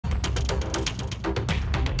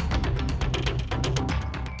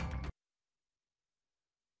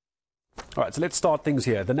All right, so let's start things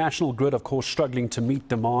here. The national grid, of course, struggling to meet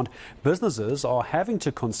demand. Businesses are having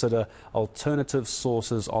to consider alternative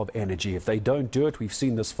sources of energy. If they don't do it, we've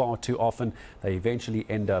seen this far too often, they eventually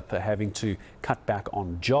end up having to cut back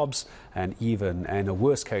on jobs and even, in a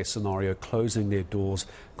worst case scenario, closing their doors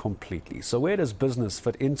completely. So where does business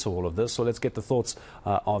fit into all of this? So let's get the thoughts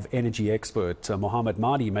of energy expert Mohamed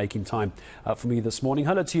Madhi making time for me this morning.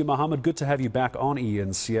 Hello to you, Mohamed. Good to have you back on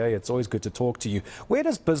ENCA. It's always good to talk to you. Where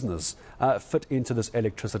does business fit into this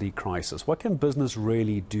electricity crisis? What can business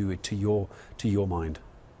really do to your mind?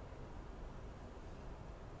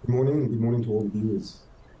 Good morning. Good morning to all viewers.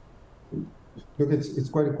 Look, it's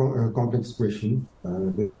quite a complex question.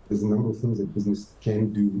 There's a number of things that business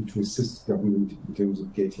can do to assist government in terms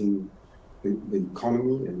of getting the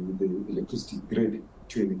economy and the electricity grid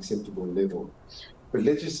to an acceptable level. But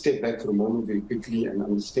let's just step back for a moment very quickly and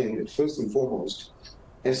understand that first and foremost,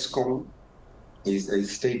 Eskom is a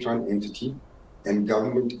state-run entity, and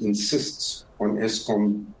government insists on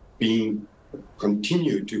Eskom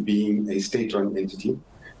continue to being a state-run entity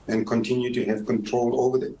and continue to have control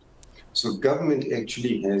over them. So government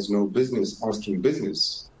actually has no business asking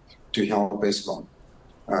business to help Eskom.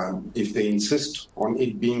 If they insist on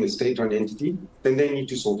it being a state-run entity, then they need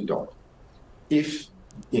to sort it out. If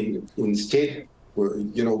instead,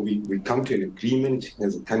 we come to an agreement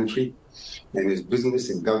as a country and as business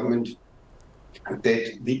and government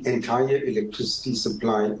that the entire electricity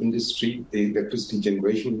supply industry, the electricity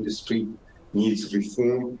generation industry needs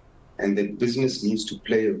reform, and that business needs to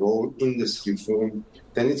play a role in this reform,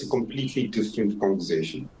 then it's a completely different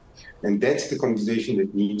conversation. And that's the conversation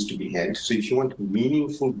that needs to be had. So if you want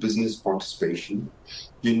meaningful business participation,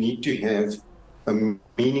 you need to have a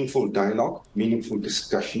meaningful dialogue, meaningful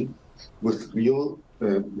discussion with real,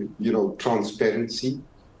 transparency,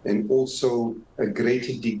 and also a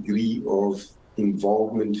greater degree of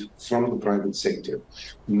involvement from the private sector.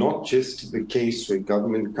 Not just the case where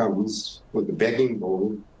government comes with a begging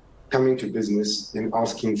bowl, coming to business and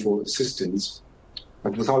asking for assistance,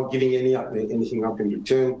 but without giving anything up in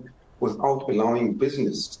return, without allowing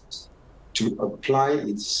business to apply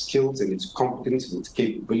its skills and its competence and its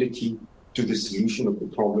capability to the solution of the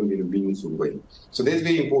problem in a meaningful way. So that's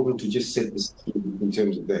very important to just set this in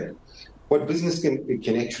terms of that. What business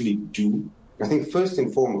can actually do, I think first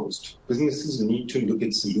and foremost, businesses need to look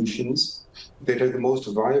at solutions that are the most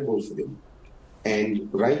viable for them. And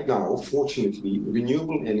right now, fortunately,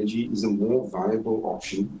 renewable energy is a more viable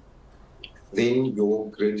option than your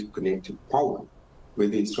grid-connected power,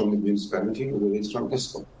 whether it's from the municipality or whether it's from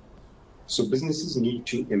Eskom. So businesses need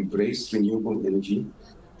to embrace renewable energy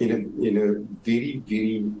in a very,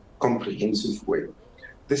 very comprehensive way.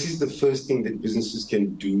 This is the first thing that businesses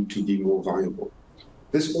can do to be more viable.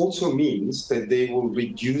 This also means that they will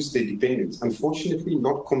reduce their dependence. Unfortunately,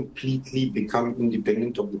 not completely become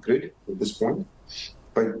independent of the grid at this point,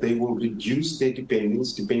 but they will reduce their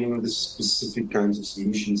dependence depending on the specific kinds of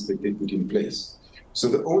solutions that they put in place. So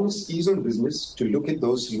the onus is on business to look at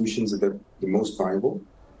those solutions that are the most viable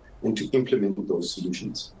and to implement those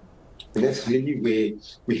solutions. And that's really where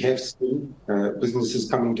we have seen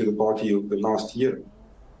businesses coming to the party over the last year.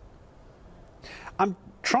 I'm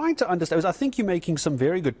trying to understand, I think you're making some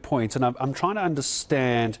very good points, and I'm trying to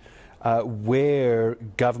understand where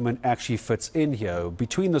government actually fits in here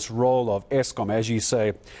between this role of Eskom, as you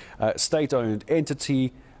say, state-owned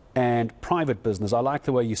entity and private business. I like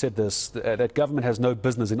the way you said this, that government has no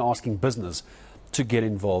business in asking business to get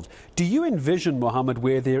involved. Do you envision, Mohamed,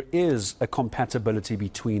 where there is a compatibility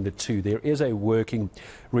between the two? There is a working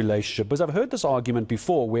relationship? Because I've heard this argument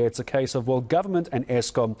before where it's a case of, well, government and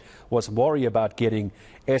Eskom was worry about getting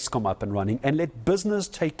Eskom up and running and let business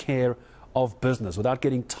take care of business without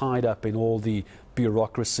getting tied up in all the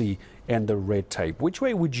bureaucracy and the red tape. Which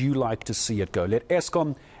way would you like to see it go? Let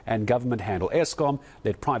Eskom and government handle Eskom,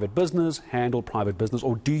 let private business handle private business,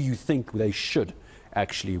 or do you think they should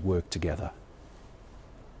actually work together?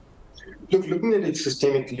 Look, looking at it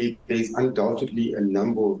systemically, there is undoubtedly a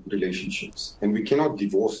number of relationships, and we cannot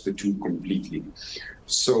divorce the two completely.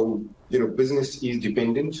 So, business is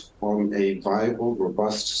dependent on a viable,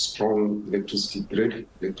 robust, strong electricity grid,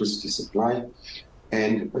 electricity supply,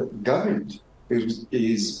 and government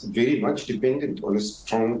is very much dependent on a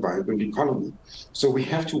strong, vibrant economy. So we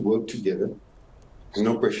have to work together. There's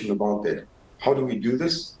no question about that. How do we do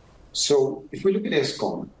this? So if we look at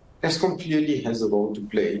Eskom, Eskom clearly has a role to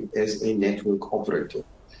play as a network operator.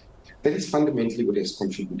 That is fundamentally what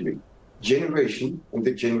Eskom should be doing. Generation and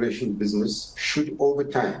the generation business should over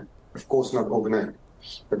time, of course not overnight,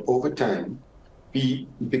 but over time,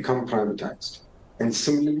 become privatized. And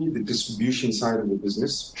similarly, the distribution side of the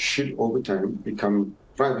business should over time become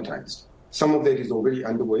privatized. Some of that is already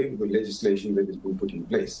underway with the legislation that has been put in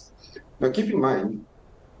place. Now, keep in mind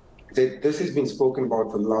that this has been spoken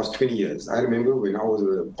about for the last 20 years. I remember when I was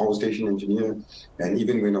a power station engineer, and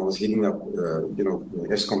even when I was heading up,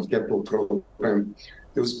 Eskom's capital program,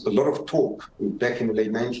 there was a lot of talk back in the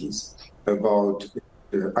late 90s about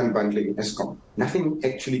unbundling Eskom. Nothing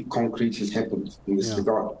actually concrete has happened in this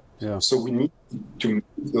regard. Yeah. So we need to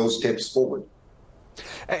move those steps forward.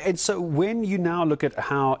 And so when you now look at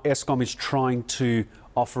how Eskom is trying to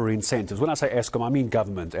offer incentives, when I say Eskom, I mean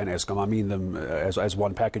government and Eskom, I mean them as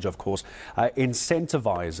one package, of course,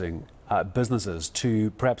 incentivizing businesses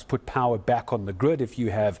to perhaps put power back on the grid if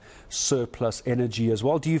you have surplus energy as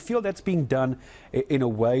well. Do you feel that's being done in a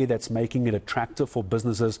way that's making it attractive for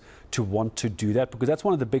businesses to want to do that? Because that's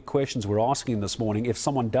one of the big questions we're asking this morning. If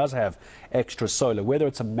someone does have extra solar, whether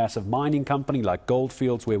it's a massive mining company like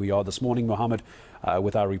Goldfields, where we are this morning, Mohamed,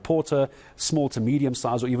 with our reporter, small to medium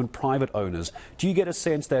size, or even private owners, do you get a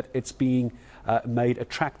sense that it's being made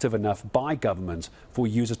attractive enough by government for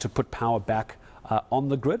users to put power back on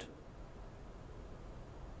the grid?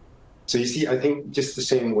 So you see, I think just the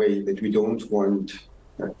same way that we don't want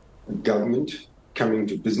government coming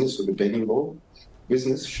to business with a begging bowl,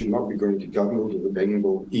 business should not be going to government with a begging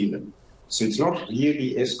bowl either. So it's not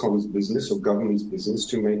really Eskom's business or government's business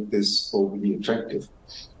to make this overly attractive.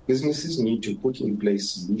 Businesses need to put in place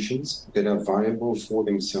solutions that are viable for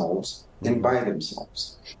themselves and by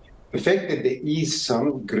themselves. The fact that there is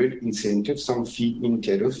some grid incentive, some feed-in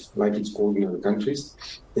tariff, like it's called in other countries,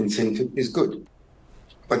 incentive is good.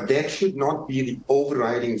 But that should not be the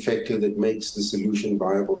overriding factor that makes the solution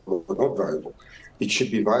viable or not viable. It should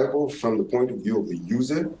be viable from the point of view of the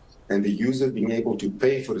user, and the user being able to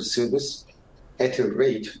pay for a service at a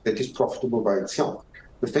rate that is profitable by itself.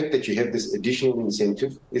 The fact that you have this additional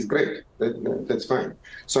incentive is great. That's fine.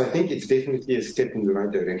 So I think it's definitely a step in the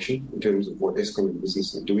right direction in terms of what Eskom and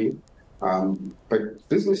business are doing. But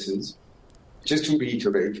businesses, just to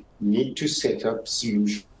reiterate, need to set up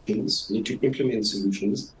solutions, need to implement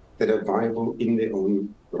solutions that are viable in their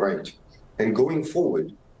own right. And going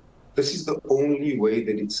forward, this is the only way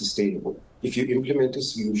that it's sustainable, if you implement a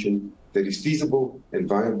solution that is feasible and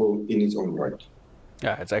viable in its own right.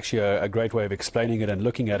 Yeah, it's actually a great way of explaining it and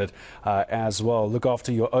looking at it as well. Look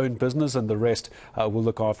after your own business and the rest will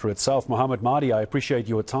look after itself. Mohamed Madhi, I appreciate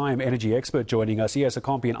your time, energy expert joining us. Yes, it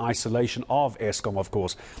can't be in isolation of Eskom, of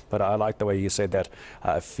course, but I like the way you said that.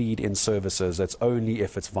 Feed-in services, that's only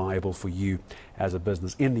if it's viable for you as a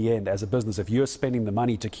business. In the end, as a business, if you're spending the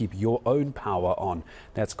money to keep your own power on,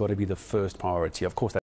 that's got to be the first priority. Of course,